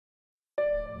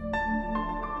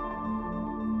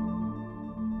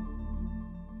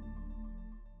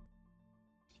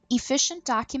Efficient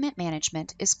document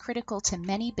management is critical to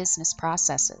many business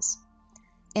processes.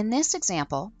 In this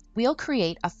example, we'll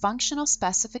create a functional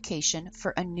specification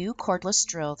for a new cordless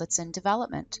drill that's in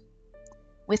development.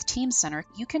 With Teamcenter,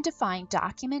 you can define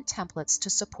document templates to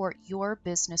support your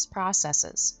business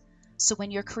processes. So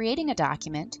when you're creating a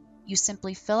document, you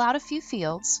simply fill out a few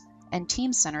fields, and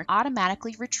Teamcenter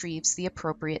automatically retrieves the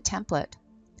appropriate template.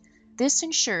 This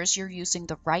ensures you're using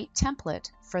the right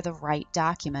template for the right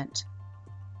document.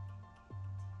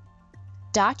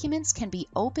 Documents can be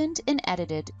opened and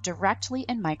edited directly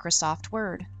in Microsoft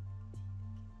Word.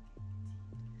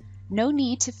 No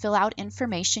need to fill out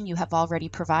information you have already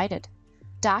provided.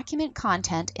 Document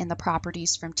content in the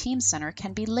properties from Teamcenter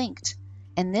can be linked.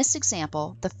 In this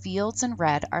example, the fields in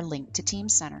red are linked to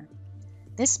Teamcenter.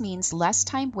 This means less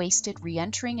time wasted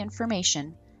re-entering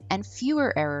information and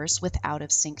fewer errors with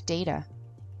out-of-sync data.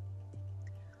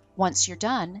 Once you're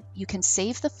done, you can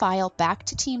save the file back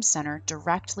to Teamcenter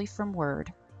directly from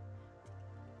Word.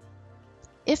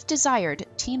 If desired,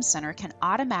 Teamcenter can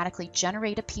automatically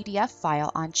generate a PDF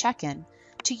file on check-in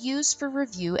to use for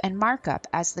review and markup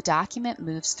as the document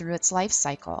moves through its life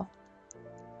cycle.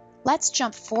 Let's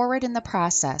jump forward in the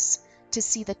process to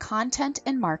see the content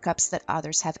and markups that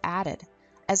others have added,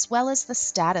 as well as the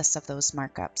status of those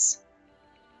markups.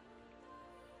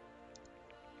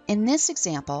 In this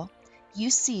example, you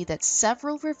see that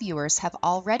several reviewers have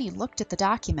already looked at the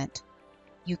document.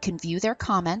 You can view their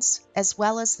comments as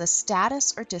well as the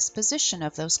status or disposition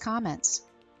of those comments.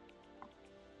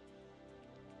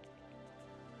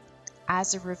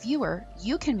 As a reviewer,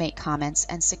 you can make comments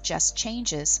and suggest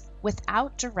changes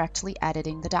without directly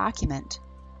editing the document.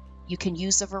 You can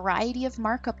use a variety of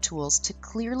markup tools to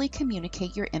clearly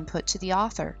communicate your input to the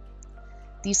author.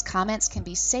 These comments can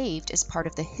be saved as part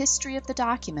of the history of the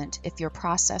document if your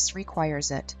process requires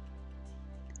it.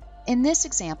 In this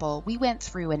example, we went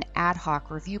through an ad hoc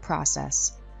review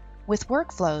process. With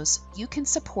workflows, you can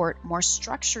support more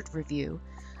structured review,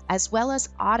 as well as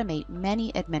automate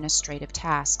many administrative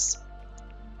tasks.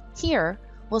 Here,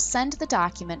 we'll send the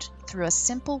document through a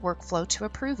simple workflow to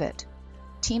approve it.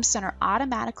 Teamcenter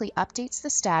automatically updates the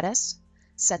status,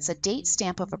 sets a date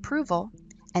stamp of approval,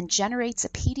 and generates a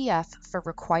PDF for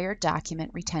required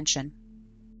document retention.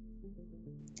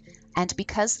 And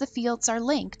because the fields are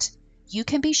linked, you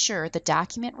can be sure the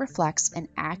document reflects an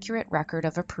accurate record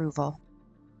of approval.